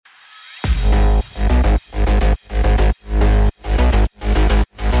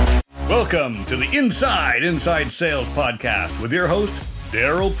Welcome to the Inside Sales podcast with your host,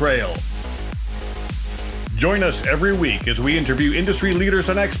 Daryl Prale. Join us every week as we interview industry leaders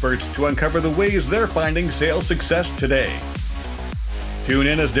and experts to uncover the ways they're finding sales success today. Tune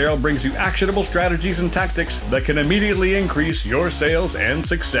in as Daryl brings you actionable strategies and tactics that can immediately increase your sales and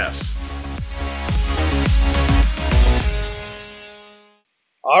success.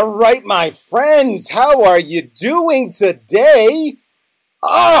 All right, my friends, how are you doing today?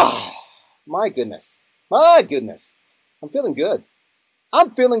 My goodness. I'm feeling good,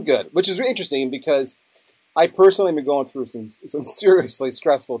 which is really interesting because I personally have been going through some seriously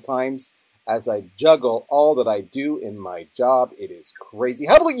stressful times as I juggle all that I do in my job. It is crazy.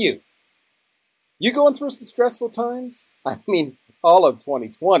 How about you? You going through some stressful times? I mean, all of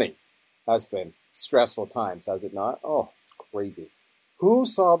 2020 has been stressful times, has it not? Oh, it's crazy. Who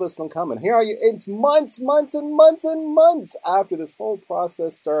saw this one coming? Here are you. It's months after this whole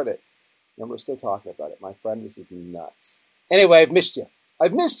process started. And we're still talking about it. My friend, this is nuts. Anyway, I've missed you.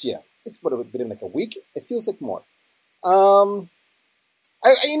 It's been like a week. It feels like more. I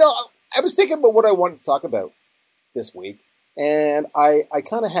was thinking about what I wanted to talk about this week. And I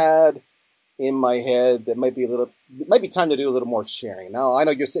kind of had in my head that it might be time to do a little more sharing. Now, I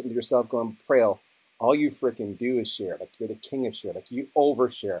know you're sitting to yourself going, Prale, all you freaking do is share. Like you're the king of share. Like you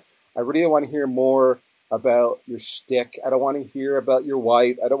overshare. I really want to hear more about your shtick. I don't want to hear about your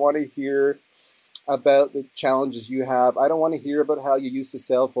wife. I don't want to hear about the challenges you have. I don't want to hear about how you used to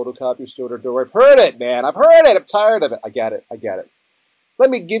sell photocopiers door to door. I've heard it, man. I've heard it. I'm tired of it. I get it. Let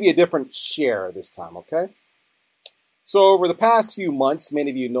me give you a different share this time, okay? So over the past few months, many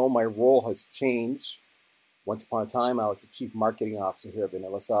of you know my role has changed. Once upon a time, I was the Chief Marketing Officer here at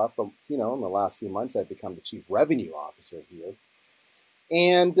VanillaSoft, but in the last few months, I've become the Chief Revenue Officer here,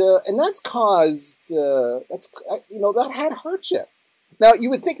 and that's caused that had hardship. Now you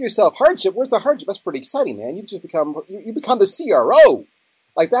would think to yourself, hardship? Where's the hardship? That's pretty exciting, man. You've just become the CRO,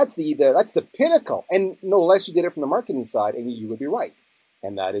 like that's the pinnacle, and no less you did it from the marketing side, and you would be right,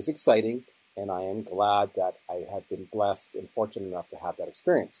 and that is exciting, and I am glad that I have been blessed and fortunate enough to have that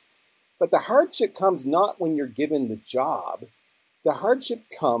experience. But the hardship comes not when you're given the job. The hardship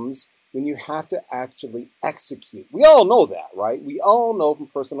comes when you have to actually execute. We all know that, right? We all know from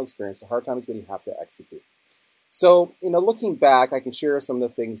personal experience the hard time is when you have to execute. So, looking back, I can share some of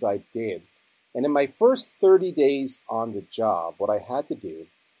the things I did. And in my first 30 days on the job, what I had to do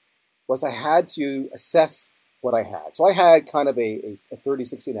was I had to assess what I had. So I had kind of a 30,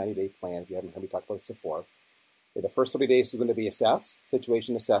 60, 90-day plan, if you haven't heard me talk about this before. The first 30 days is going to be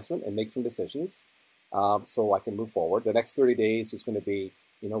situation assessment, and make some decisions so I can move forward. The next 30 days is going to be,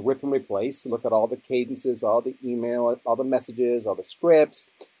 rip and replace, look at all the cadences, all the email, all the messages, all the scripts,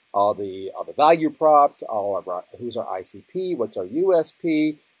 all the value props, who's our ICP, what's our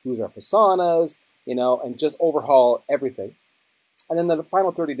USP, who's our personas, and just overhaul everything. And then the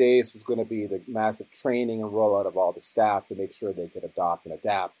final 30 days was going to be the massive training and rollout of all the staff to make sure they could adopt and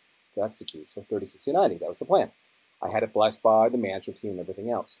adapt to execute. So 30, 60, 90, that was the plan. I had it blessed by the management team and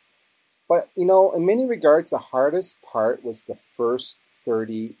everything else. But, in many regards, the hardest part was the first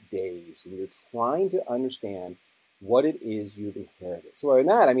 30 days when you're trying to understand what it is you've inherited. So in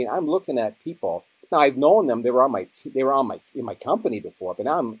that, I'm looking at people. Now, I've known them. They were in my company before, but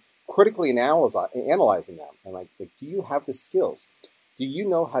now I'm critically analyzing them. I'm like, do you have the skills? Do you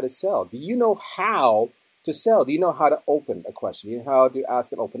know how to sell? Do you know how to sell? Do you know how to open a question? Do you know how to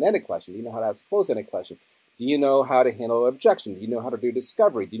ask an open-ended question? Do you know how to ask a closed-ended question? Do you know how to handle an objection? Do you know how to do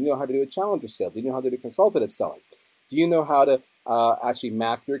discovery? Do you know how to do a challenger sale? Do you know how to do consultative selling? Do you know how to actually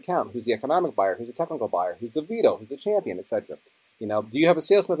map your account? Who's the economic buyer? Who's the technical buyer? Who's the veto? Who's the champion, etc.? Do you have a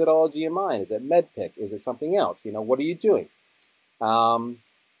sales methodology in mind? Is it MedPick? Is it something else? What are you doing? Can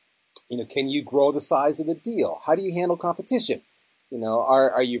you grow the size of the deal? How do you handle competition?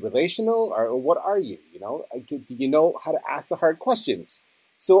 Are you relational, or what are you? Do you know how to ask the hard questions?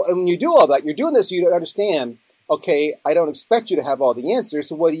 So when you do all that, you're doing this so you don't understand, okay, I don't expect you to have all the answers,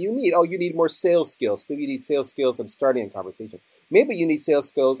 so what do you need? Oh, you need more sales skills. Maybe you need sales skills on starting a conversation. Maybe you need sales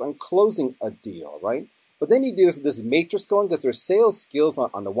skills on closing a deal, right? But then you do this matrix going, because there's sales skills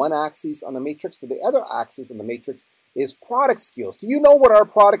on the one axis on the matrix, but the other axis on the matrix is product skills. Do you know what our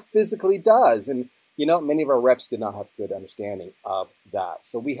product physically does? And many of our reps did not have good understanding of that.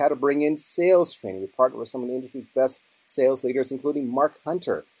 So we had to bring in sales training. We partnered with some of the industry's best sales leaders, including Mark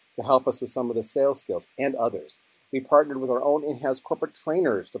Hunter, to help us with some of the sales skills and others. We partnered with our own in-house corporate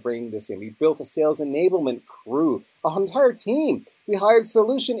trainers to bring this in. We built a sales enablement crew, an entire team. We hired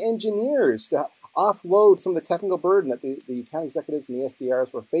solution engineers to offload some of the technical burden that the account executives and the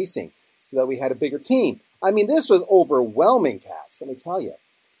SDRs were facing so that we had a bigger team. This was overwhelming, cats, let me tell you.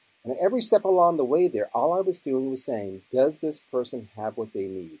 And every step along the way there, all I was doing was saying, does this person have what they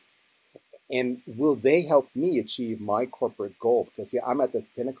need? And will they help me achieve my corporate goal? Because yeah, I'm at the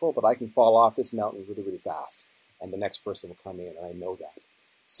pinnacle, but I can fall off this mountain really, really fast. And the next person will come in, and I know that.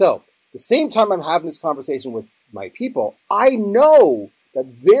 So the same time I'm having this conversation with my people, I know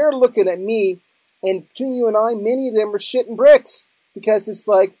that they're looking at me, and between you and I, many of them are shitting bricks. Because it's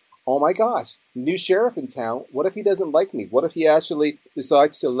like, oh my gosh, new sheriff in town. What if he doesn't like me? What if he actually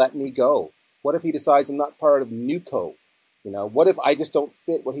decides to let me go? What if he decides I'm not part of NewCo? What if I just don't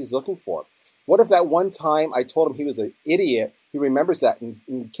fit what he's looking for? What if that one time I told him he was an idiot, he remembers that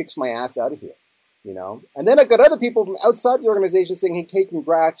and kicks my ass out of here? And then I've got other people from outside the organization saying, hey,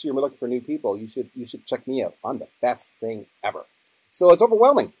 congrats, you're looking for new people. You should check me out. I'm the best thing ever. So it's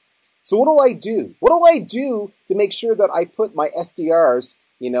overwhelming. So what do I do? What do I do to make sure that I put my SDRs,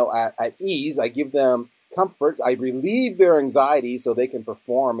 at ease? I give them comfort. I relieve their anxiety so they can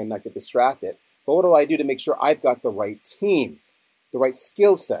perform and not get distracted. But what do I do to make sure I've got the right team, the right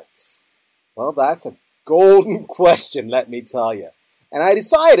skill sets? Well, that's a golden question, let me tell you. And I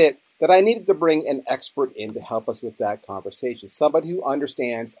decided that I needed to bring an expert in to help us with that conversation. Somebody who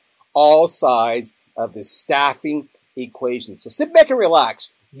understands all sides of the staffing equation. So sit back and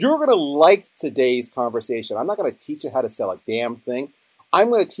relax. You're going to like today's conversation. I'm not going to teach you how to sell a damn thing.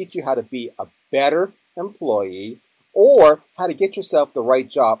 I'm going to teach you how to be a better employee, or how to get yourself the right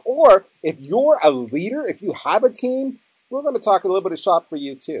job. Or if you're a leader, if you have a team, we're going to talk a little bit of shop for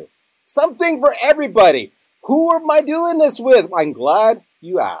you too. Something for everybody. Who am I doing this with? I'm glad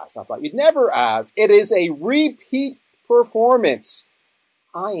you asked. I thought you'd never ask. It is a repeat performance.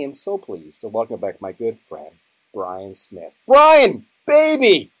 I am so pleased to welcome back my good friend, Brian Smith. Brian,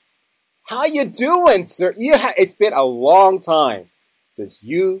 baby, how you doing, sir? It's been a long time since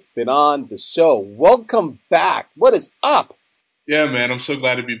you've been on the show. Welcome back. What is up? Yeah, man, I'm so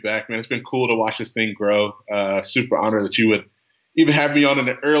glad to be back, man. It's been cool to watch this thing grow. Super honored that you would even have me on in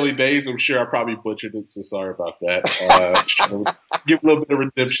the early days. I'm sure I probably butchered it, so sorry about that. Give a little bit of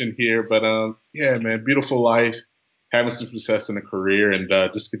redemption here. But, yeah, man, beautiful life, having some success in a career, and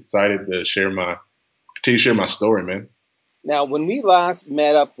just excited to continue to share my story, man. Now, when we last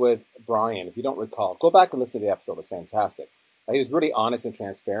met up with Brian, if you don't recall, go back and listen to the episode. It was fantastic. He was really honest and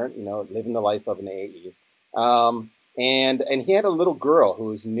transparent, living the life of an AE. And he had a little girl who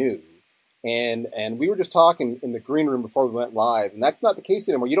was new. And we were just talking in the green room before we went live. And that's not the case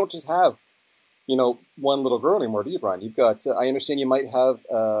anymore. You don't just have, one little girl anymore, do you, Brian? You've got, I understand you might have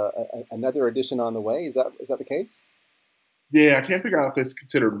another addition on the way. Is that the case? Yeah, I can't figure out if it's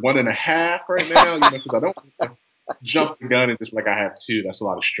considered 1.5 right now, because I don't jump the gun and just like I have 2. That's a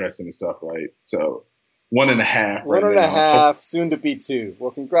lot of stress in itself, right? So 1.5 right 1.5, soon to be 2.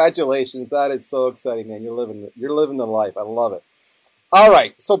 Well, congratulations. That is so exciting, man. You're living the life. I love it. All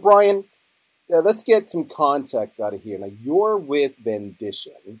right. So, Brian, let's get some context out of here. Now, you're with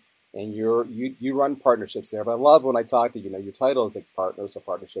Vendition, and you run partnerships there. But I love when I talk to you. Your title is like partners or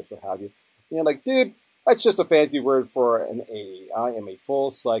partnerships, what have you. Like, dude, that's just a fancy word for an AE. I am a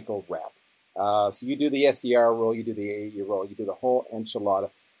full cycle rep. So you do the SDR role, you do the AE role, you do the whole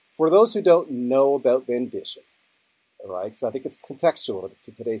enchilada. For those who don't know about Vendition, all right, because I think it's contextual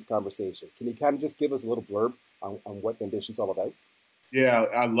to today's conversation, can you kind of just give us a little blurb on what Vendition's all about? Yeah,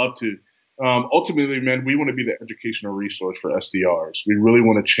 I'd love to. Ultimately, man, we want to be the educational resource for SDRs. We really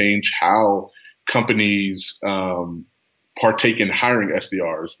want to change how companies partake in hiring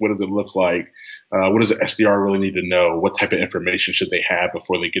SDRs. What does it look like? What does an SDR really need to know? What type of information should they have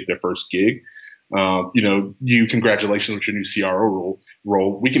before they get their first gig? Congratulations with your new CRO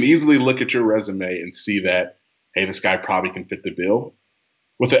role. We can easily look at your resume and see that, hey, this guy probably can fit the bill.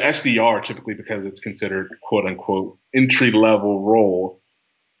 With an SDR, typically because it's considered quote unquote entry level role,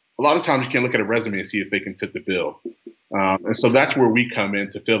 a lot of times you can't look at a resume and see if they can fit the bill. And so that's where we come in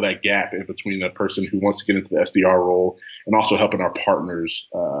to fill that gap in between the person who wants to get into the SDR role and also helping our partners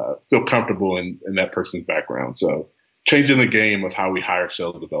feel comfortable in that person's background. So changing the game of how we hire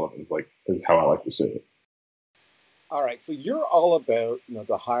sales development is how I like to say it. All right. So you're all about,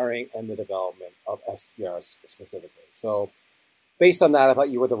 the hiring and the development of SDRs specifically. So based on that, I thought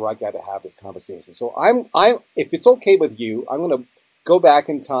you were the right guy to have this conversation. So I'm if it's okay with you, I'm going to go back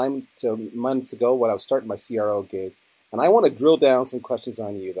in time to months ago when I was starting my CRO gig. And I want to drill down some questions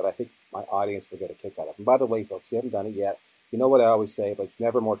on you that I think my audience will get a kick out of. And by the way, folks, you haven't done it yet. You know what I always say, but it's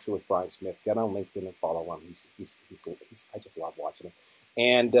never more true with Brian Smith. Get on LinkedIn and follow him. He's I just love watching him.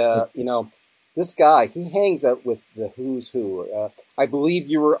 And, this guy, he hangs out with the who's who. I believe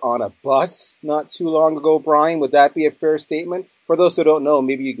you were on a bus not too long ago, Brian. Would that be a fair statement? For those who don't know,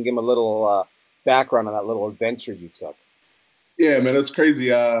 maybe you can give them a little background on that little adventure you took. Yeah, man, it's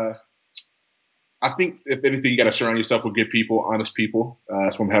crazy. I think if anything, you got to surround yourself with good people, honest people.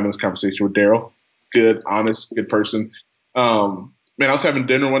 That's why I'm having this conversation with Daryl. Good, honest, good person. Man, I was having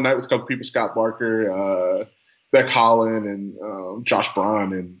dinner one night with a couple people, Scott Barker, Beck Holland, and Josh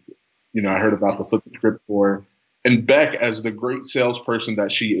Braun, and I heard about the Flip the Script for. And Beck, as the great salesperson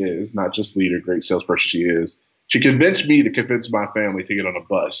that she is, not just leader, great salesperson she is, she convinced me to convince my family to get on a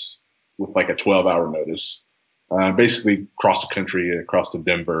bus with like a 12-hour notice. Basically across the country, across to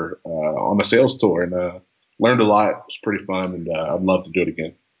Denver on a sales tour, and learned a lot. It was pretty fun, and I'd love to do it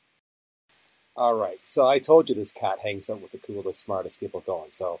again. All right. So I told you this cat hangs out with the coolest, smartest people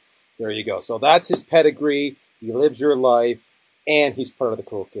going. So there you go. So that's his pedigree. He lives your life, and he's part of the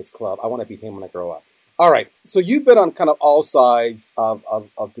Cool Kids Club. I want to be him when I grow up. All right. So you've been on kind of all sides of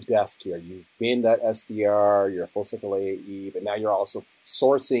the desk here. You've been that SDR, you're a full cycle AE, but now you're also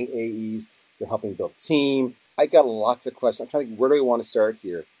sourcing AEs. You're helping build team. I got lots of questions. I'm trying to think, where do we want to start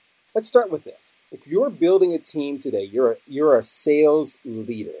here? Let's start with this. If you're building a team today, you're a sales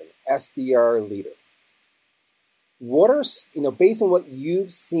leader, an SDR leader. What are, based on what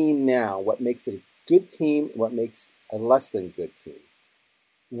you've seen now, what makes a good team, what makes a less than good team?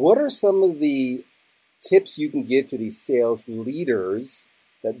 What are some of the tips you can give to these sales leaders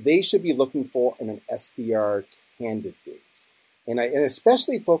that they should be looking for in an SDR candidate? And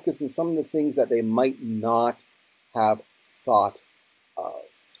especially focus on some of the things that they might not have thought of.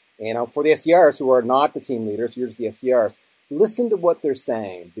 And for the SDRs who are not the team leaders, you're just the SDRs, listen to what they're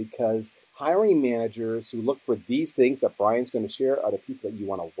saying, because hiring managers who look for these things that Brian's going to share are the people that you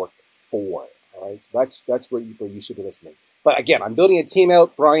want to work for. All right, so that's where you should be listening. But again, I'm building a team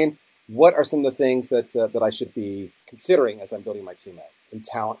out. Brian, what are some of the things that I should be considering as I'm building my team out in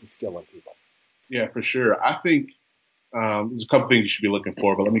talent and skill in people? Yeah, for sure. I think there's a couple things you should be looking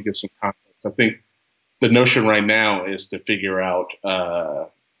for, but let me give some context. I think the notion right now is to figure out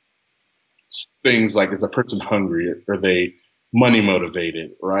things like, is a person hungry? Are they money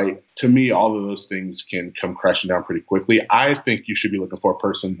motivated, right? To me, all of those things can come crashing down pretty quickly. I think you should be looking for a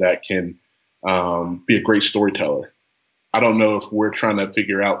person that can be a great storyteller. I don't know if we're trying to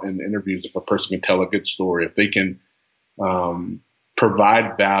figure out in interviews if a person can tell a good story, if they can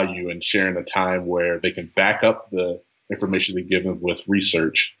provide value and share in a time where they can back up the information they're given with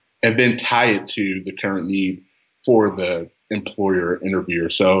research and then tie it to the current need for the employer interviewer.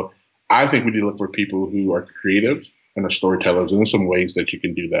 So I think we need to look for people who are creative and are storytellers, and there's some ways that you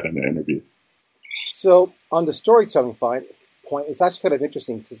can do that in an interview. So on the storytelling point, it's actually kind of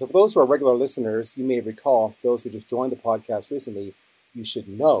interesting, because for those who are regular listeners, you may recall, those who just joined the podcast recently, you should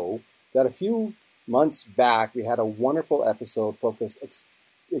know that a few months back, we had a wonderful episode focused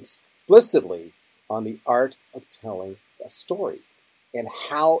explicitly on the art of telling a story and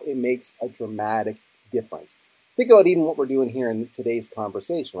how it makes a dramatic difference. Think about even what we're doing here in today's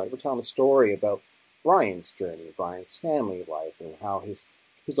conversation, right? We're telling a story about Brian's journey, Brian's family life, and how his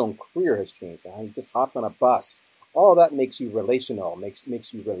own career has changed, and how he just hopped on a bus. All of that makes you relational, makes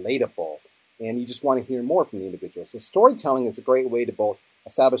you relatable, and you just want to hear more from the individual. So storytelling is a great way to both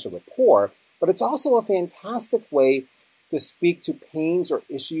establish a rapport, but it's also a fantastic way to speak to pains or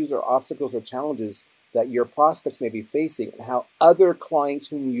issues or obstacles or challenges that your prospects may be facing, and how other clients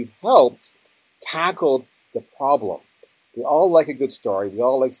whom you've helped tackled the problem. We all like a good story. We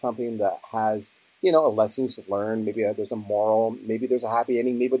all like something that has, a lessons learned. Maybe there's a moral. Maybe there's a happy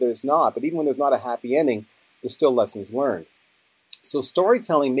ending. Maybe there's not. But even when there's not a happy ending, there's still lessons learned. So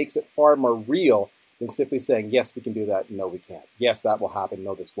storytelling makes it far more real than simply saying, yes, we can do that. No, we can't. Yes, that will happen.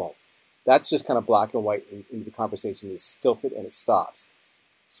 No, this won't. That's just kind of black and white, and the conversation is stilted and it stops.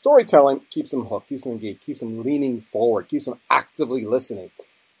 Storytelling keeps them hooked, keeps them engaged, keeps them leaning forward, keeps them actively listening.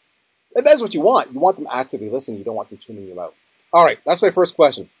 And that's what you want. You want them actively listening. You don't want them tuning you out. All right, that's my first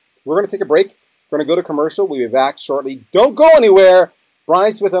question. We're going to take a break. We're going to go to commercial. We'll be back shortly. Don't go anywhere.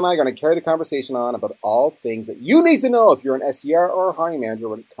 Brian Smith and I are going to carry the conversation on about all things that you need to know if you're an SDR or a hiring manager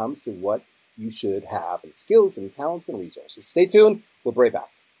when it comes to what you should have in skills and talents and resources. Stay tuned. We'll be right back.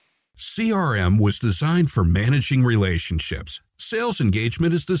 CRM was designed for managing relationships. Sales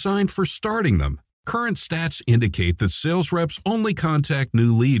engagement is designed for starting them. Current stats indicate that sales reps only contact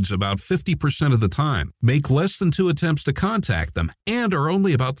new leads about 50% of the time, make less than 2 attempts to contact them, and are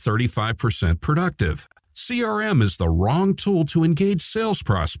only about 35% productive. CRM is the wrong tool to engage sales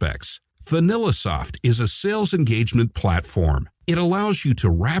prospects. VanillaSoft is a sales engagement platform. It allows you to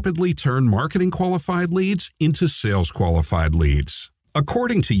rapidly turn marketing qualified leads into sales qualified leads.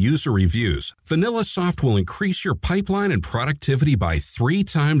 According to user reviews, VanillaSoft will increase your pipeline and productivity by 3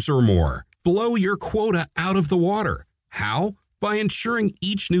 times or more. Blow your quota out of the water. How? by ensuring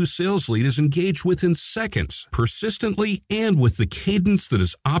each new sales lead is engaged within seconds, persistently, and with the cadence that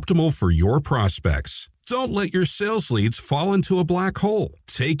is optimal for your prospects. Don't let your sales leads fall into a black hole.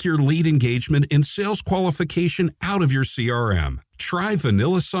 Take your lead engagement and sales qualification out of your CRM. Try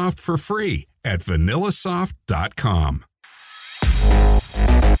VanillaSoft for free at vanillasoft.com.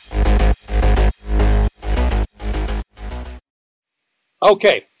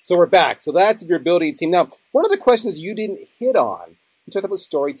 Okay, so we're back. So that's your ability team. Now, one of the questions you didn't hit on, you talked about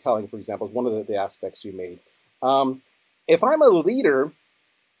storytelling, for example, is one of the aspects you made. If I'm a leader,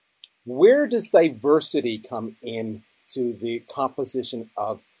 where does diversity come in to the composition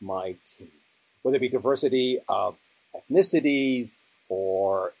of my team? Whether it be diversity of ethnicities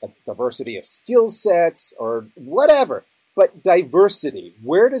or a diversity of skill sets or whatever. But diversity,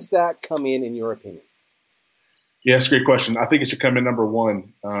 where does that come in your opinion? Yeah, that's a great question. I think it should come in number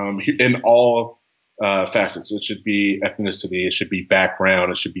one in all facets. It should be ethnicity. It should be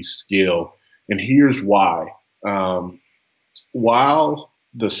background. It should be skill. And here's why. While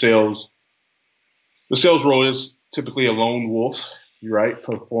the sales role is typically a lone wolf, right,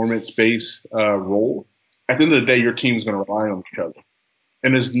 performance-based role, at the end of the day, your team's going to rely on each other.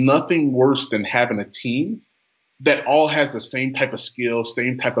 And there's nothing worse than having a team that all has the same type of skill,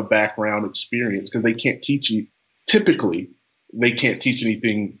 same type of background experience, because they can't teach you. Typically, they can't teach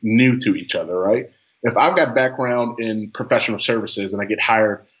anything new to each other, right? If I've got background in professional services and I get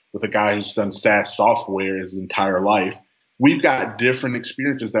hired with a guy who's done SaaS software his entire life, we've got different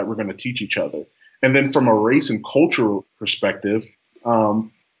experiences that we're going to teach each other. And then from a race and cultural perspective,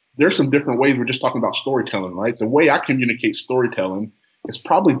 there's some different ways. We're just talking about storytelling, right? The way I communicate storytelling is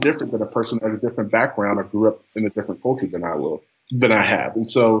probably different than a person that has a different background or grew up in a different culture than I have. And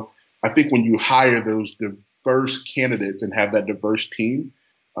so I think when you hire those diverse candidates and have that diverse team,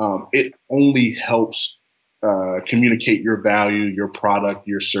 it only helps communicate your value, your product,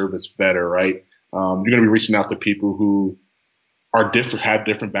 your service better, right? You're going to be reaching out to people who are different, have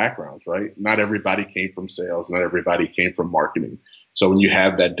different backgrounds, right? Not everybody came from sales, not everybody came from marketing. So when you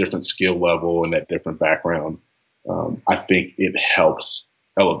have that different skill level and that different background, I think it helps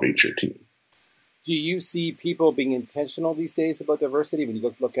elevate your team. Do you see people being intentional these days about diversity? When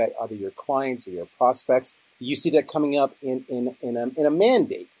you look at either your clients or your prospects, do you see that coming up in a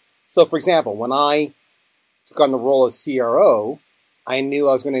mandate? So, for example, when I took on the role of CRO, I knew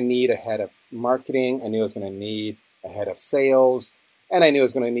I was going to need a head of marketing. I knew I was going to need a head of sales, and I knew I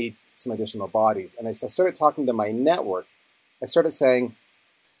was going to need some additional bodies. And as I started talking to my network, I started saying,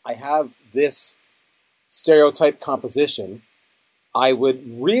 I have this stereotype composition. I would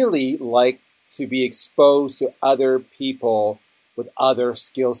really like to be exposed to other people with other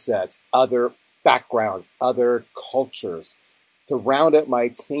skill sets, other backgrounds, other cultures, to round out my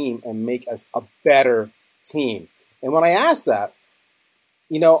team and make us a better team. And when I asked that,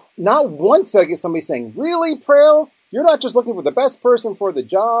 not once did I get somebody saying, really, Prale? You're not just looking for the best person for the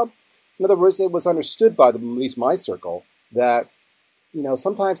job? In other words, it was understood by at least my circle that,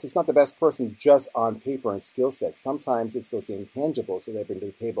 sometimes it's not the best person just on paper and skill sets. Sometimes it's those intangibles that they bring to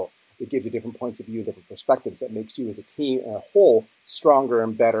the table. It gives you different points of view, different perspectives that makes you as a team and a whole stronger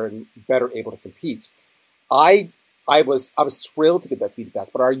and better able to compete. I was thrilled to get that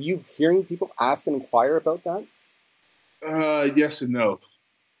feedback, but are you hearing people ask and inquire about that? Yes and no.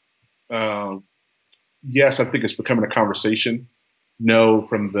 Yes, I think it's becoming a conversation. No,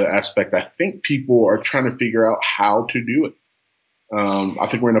 from the aspect, I think people are trying to figure out how to do it. I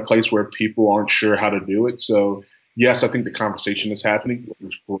think we're in a place where people aren't sure how to do it. So yes, I think the conversation is happening,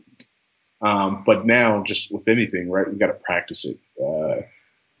 which is great. But now, just with anything, right, we've got to practice it.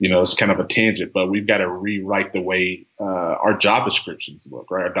 It's kind of a tangent, but we've got to rewrite the way our job descriptions look,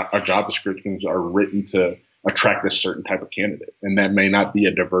 right? Our job descriptions are written to attract a certain type of candidate, and that may not be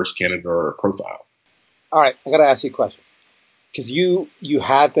a diverse candidate or a profile. All right, I got to ask you a question, because you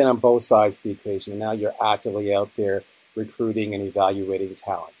have been on both sides of the equation, and now you're actively out there recruiting and evaluating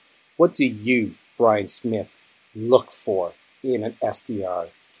talent. What do you, Brian Smith, look for in an SDR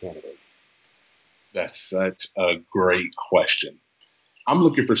candidate? That's such a great question. I'm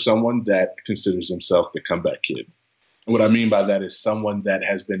looking for someone that considers himself the comeback kid. And what I mean by that is someone that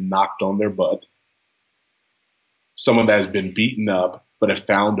has been knocked on their butt, someone that has been beaten up, but have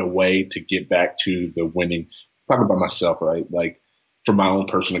found a way to get back to the winning. I'm talking about myself, right? Like, from my own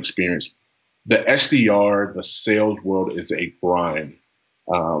personal experience, the SDR, the sales world is a grind.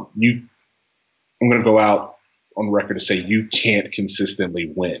 I'm going to go out on record to say you can't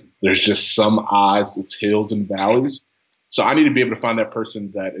consistently win. There's just some odds, it's hills and valleys. So I need to be able to find that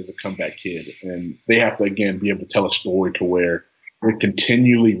person that is a comeback kid. And they have to, again, be able to tell a story to where we're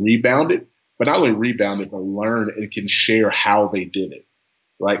continually rebounded, but not only rebounded, but learn and can share how they did it,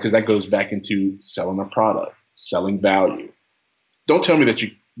 right? Because that goes back into selling a product, selling value. Don't tell me that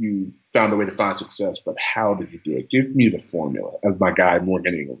you found a way to find success, but how did you do it? Give me the formula, as my guy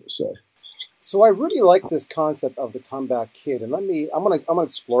Morgan Ingle would say. So I really like this concept of the comeback kid, and I'm gonna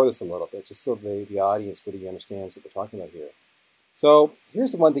explore this a little bit, just so the audience really understands what we're talking about here. So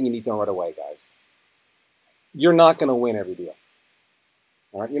here's the one thing you need to know right away, guys. You're not going to win every deal.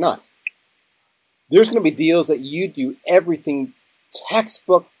 All right, you're not. There's going to be deals that you do everything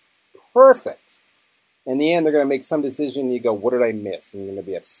textbook perfect. In the end, they're going to make some decision, and you go, what did I miss? And you're going to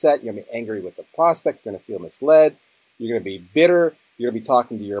be upset. You're going to be angry with the prospect. You're going to feel misled. You're going to be bitter. You're going to be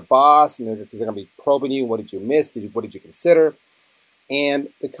talking to your boss, and because they're going to be probing you. What did you miss? What did you consider? And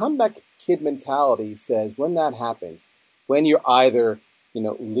the comeback kid mentality says when that happens, when you're either,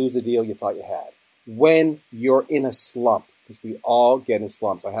 lose a deal you thought you had, when you're in a slump, because we all get in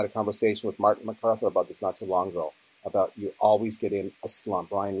slumps. I had a conversation with Martin MacArthur about this not too long ago, about you always get in a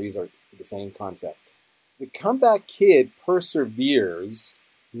slump. Brian Reeser, the same concept. The comeback kid perseveres,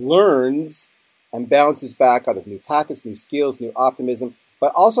 learns, and bounces back out of new tactics, new skills, new optimism,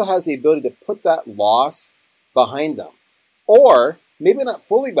 but also has the ability to put that loss behind them. Or maybe not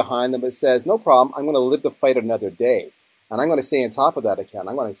fully behind them, but says, no problem, I'm going to live the fight another day. And I'm going to stay on top of that account.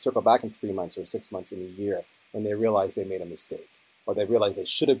 I'm going to circle back in 3 months or 6 months in a year when they realize they made a mistake or they realize they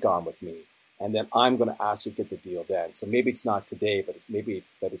should have gone with me. And then I'm going to actually get the deal done. So maybe it's not today, but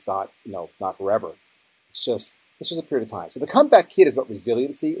it's not, not forever. It's just a period of time. So the comeback kid is about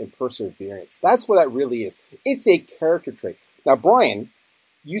resiliency and perseverance. That's what that really is. It's a character trait. Now, Brian,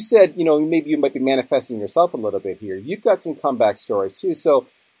 you said, maybe you might be manifesting yourself a little bit here. You've got some comeback stories too. So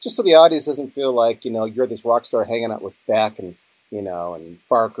just so the audience doesn't feel like, you're this rock star hanging out with Beck and, and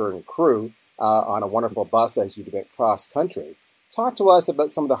Barker and crew on a wonderful bus as you went cross country. Talk to us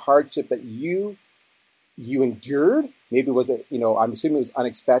about some of the hardship that you endured. Maybe was it, I'm assuming it was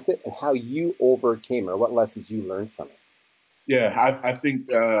unexpected, and how you overcame or what lessons you learned from it. Yeah, I think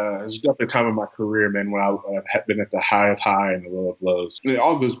there's definitely a time in my career, man, when I had been at the high of high and the low of lows. And it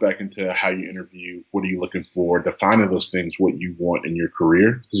all goes back into how you interview, what are you looking for, defining those things, what you want in your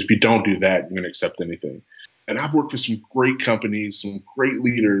career. Because if you don't do that, you're going to accept anything. And I've worked for some great companies, some great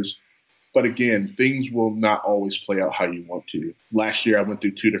leaders. But again, things will not always play out how you want to. Last year, I went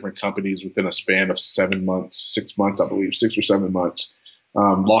through 2 different companies within a span of 7 months, 6 months, I believe, 6 or 7 months.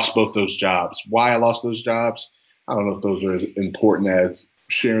 Lost both those jobs. Why I lost those jobs? I don't know if those are as important as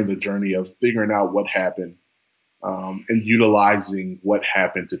sharing the journey of figuring out what happened and utilizing what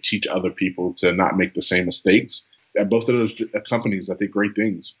happened to teach other people to not make the same mistakes. At both of those companies, I did great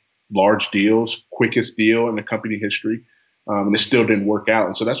things. Large deals, quickest deal in the company history, and it still didn't work out.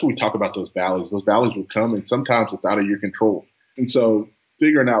 And so that's when we talk about those valleys. Those valleys will come, and sometimes it's out of your control. And so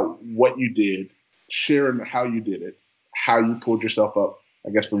figuring out what you did, sharing how you did it, how you pulled yourself up,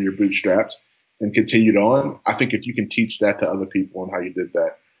 I guess, from your bootstraps, and continued on. I think if you can teach that to other people and how you did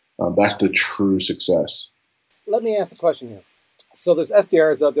that, that's the true success. Let me ask a question here. So there's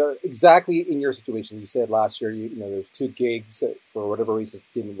SDRs out there exactly in your situation. You said last year, there's 2 gigs that for whatever reason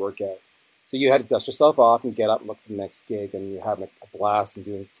didn't work out. So you had to dust yourself off and get up and look for the next gig, and you're having a blast and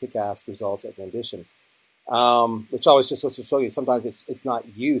doing kick-ass results at Rendition, which always just goes to show you sometimes it's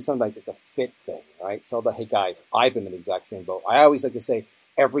not you, sometimes it's a fit thing, right? So, hey guys, I've been in the exact same boat. I always like to say,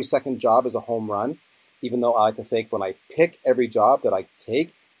 every second job is a home run, even though I like to think when I pick every job that I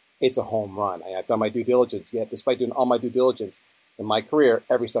take, it's a home run. I've done my due diligence, yet despite doing all my due diligence in my career,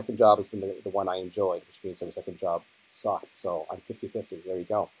 every second job has been the one I enjoyed, which means every second job sucked. So I'm 50-50. There you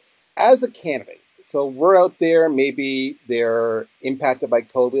go. As a candidate, so we're out there, maybe they're impacted by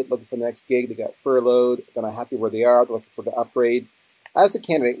COVID, looking for the next gig, they got furloughed, they're not happy where they are, they're looking for the upgrade. As a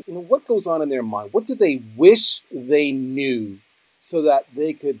candidate, what goes on in their mind? What do they wish they knew so that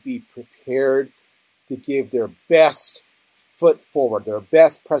they could be prepared to give their best foot forward, their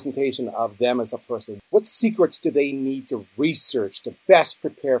best presentation of them as a person? What secrets do they need to research to best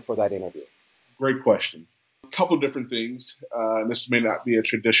prepare for that interview? Great question. A couple different things. This may not be a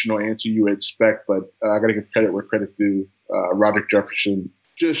traditional answer you would expect, but I got to give credit where credit due. Roderick Jefferson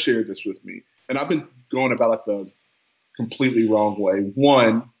just shared this with me. And I've been going about it the completely wrong way.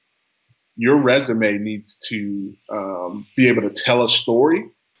 One, your resume needs to be able to tell a story,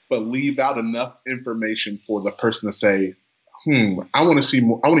 but leave out enough information for the person to say, I want to see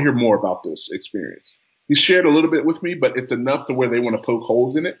more. I want to hear more about this experience. He shared a little bit with me, but it's enough to where they want to poke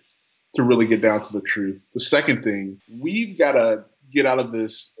holes in it to really get down to the truth. The second thing, we've got to get out of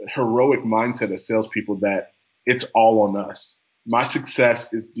this heroic mindset as salespeople that it's all on us. My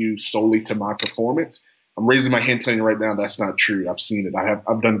success is due solely to my performance. I'm raising my hand telling you right now that's not true. I've seen it.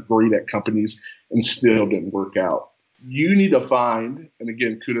 I've done great at companies and still didn't work out. You need to find, and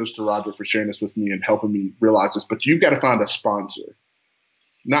again, kudos to Roger for sharing this with me and helping me realize this, but you've got to find a sponsor,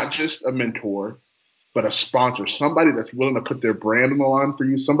 not just a mentor, but a sponsor, somebody that's willing to put their brand on the line for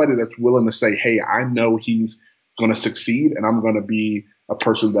you, somebody that's willing to say, hey, I know he's going to succeed and I'm going to be a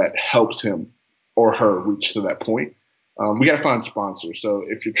person that helps him or her reach to that point. We got to find sponsors. So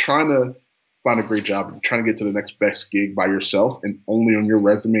if you're trying to find a great job, if you're trying to get to the next best gig by yourself and only on your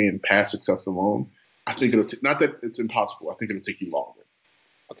resume and past success alone, I think it'll not that it's impossible. I think it'll take you longer.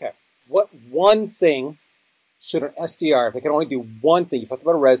 Okay. What one thing should an SDR, if they can only do one thing, you talked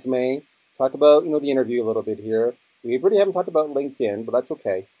about a resume, talked about, the interview a little bit here. We really haven't talked about LinkedIn, but that's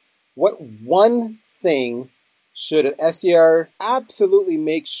okay. What one thing should an SDR absolutely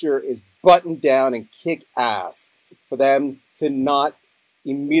make sure is buttoned down and kick ass for them to not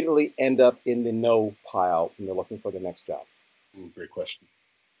immediately end up in the no pile when they're looking for the next job? Great question.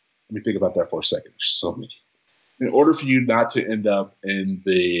 Let me think about that for a second. There's so many. In order for you not to end up in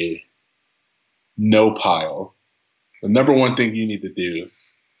the no pile, the number one thing you need to do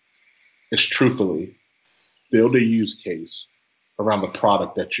is truthfully build a use case around the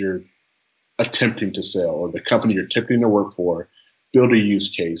product that you're attempting to sell or the company you're attempting to work for. Build a use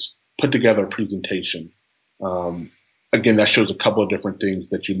case, put together a presentation. Again, that shows a couple of different things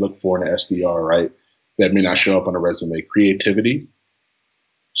that you look for in an SDR, right? That may not show up on a resume. Creativity,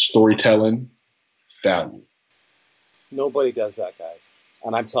 storytelling, value. Nobody does that, guys.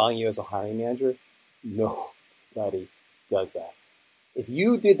 And I'm telling you as a hiring manager, nobody does that. If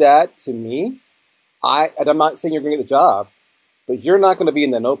you did that to me, and I'm not saying you're going to get the job, but you're not going to be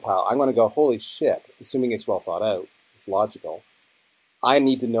in the no pile. I'm going to go, holy shit, assuming it's well thought out, it's logical. I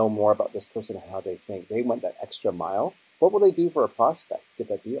need to know more about this person and how they think. They went that extra mile. What will they do for a prospect to get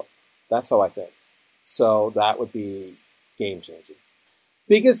that deal? That's how I think. So that would be game changing.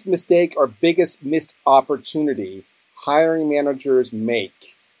 Biggest mistake or biggest missed opportunity hiring managers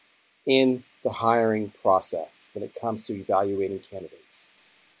make in the hiring process when it comes to evaluating candidates?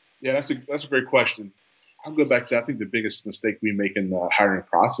 Yeah, that's a great question. I'll go back to, I think the biggest mistake we make in the hiring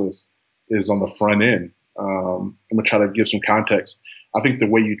process is on the front end. I'm going to try to give some context. I think the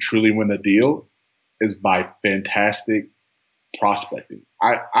way you truly win a deal is by fantastic prospecting.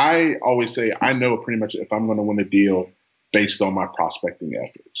 I always say I know pretty much if I'm going to win a deal based on my prospecting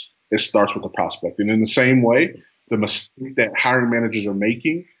efforts. It starts with the prospecting. In the same way, the mistake that hiring managers are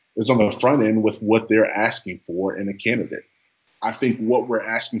making is on the front end with what they're asking for in a candidate. I think what we're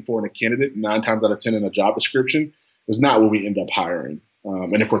asking for in a candidate, 9 times out of 10 in a job description, is not what we end up hiring.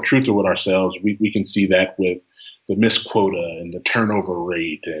 And if we're truthful with ourselves, we can see that with the missed quota and the turnover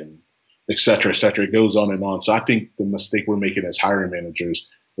rate and et cetera, et cetera. It goes on and on. So I think the mistake we're making as hiring managers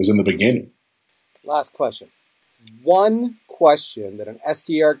is in the beginning. Last question. One question that an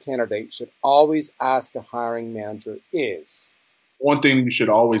SDR candidate should always ask a hiring manager is? One thing you should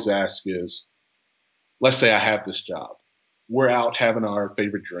always ask is, let's say I have this job. We're out having our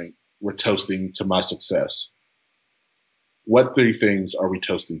favorite drink. We're toasting to my success. What 3 things are we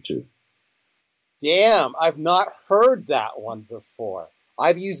toasting to? Damn, I've not heard that one before.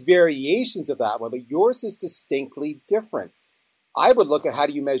 I've used variations of that one, but yours is distinctly different. I would look at how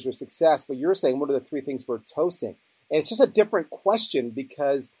do you measure success, but you're saying what are the 3 things we're toasting? And it's just a different question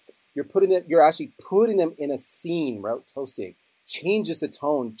because you're actually putting them in a scene, right? Toasting changes the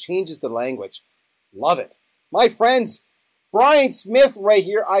tone, changes the language. Love it. My friends, Brian Smith right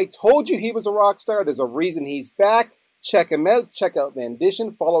here. I told you he was a rock star. There's a reason he's back. Check him out. Check out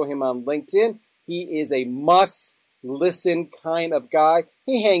Vendition. Follow him on LinkedIn. He is a must-listen kind of guy.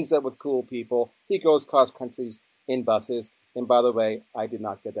 He hangs out with cool people. He goes cross countries in buses. And by the way, I did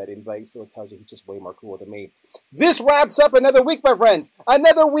not get that invite, so it tells you he's just way more cool than me. This wraps up another week, my friends.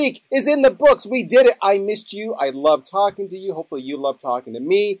 Another week is in the books. We did it. I missed you. I love talking to you. Hopefully you love talking to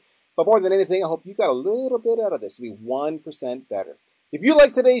me. But more than anything, I hope you got a little bit out of this to be 1% better. If you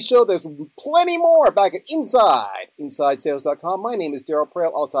like today's show, there's plenty more back at InsideSales.com. My name is Daryl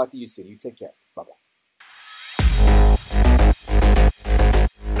Praill. I'll talk to you soon. You take care. Bye-bye.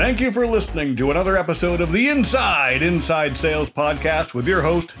 Thank you for listening to another episode of the Inside Sales Podcast with your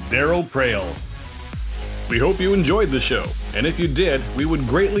host, Daryl Praill. We hope you enjoyed the show, and if you did, we would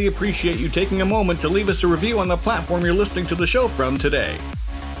greatly appreciate you taking a moment to leave us a review on the platform you're listening to the show from today.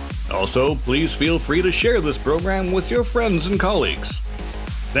 Also, please feel free to share this program with your friends and colleagues.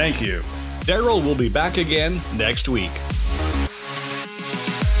 Thank you. Daryl will be back again next week.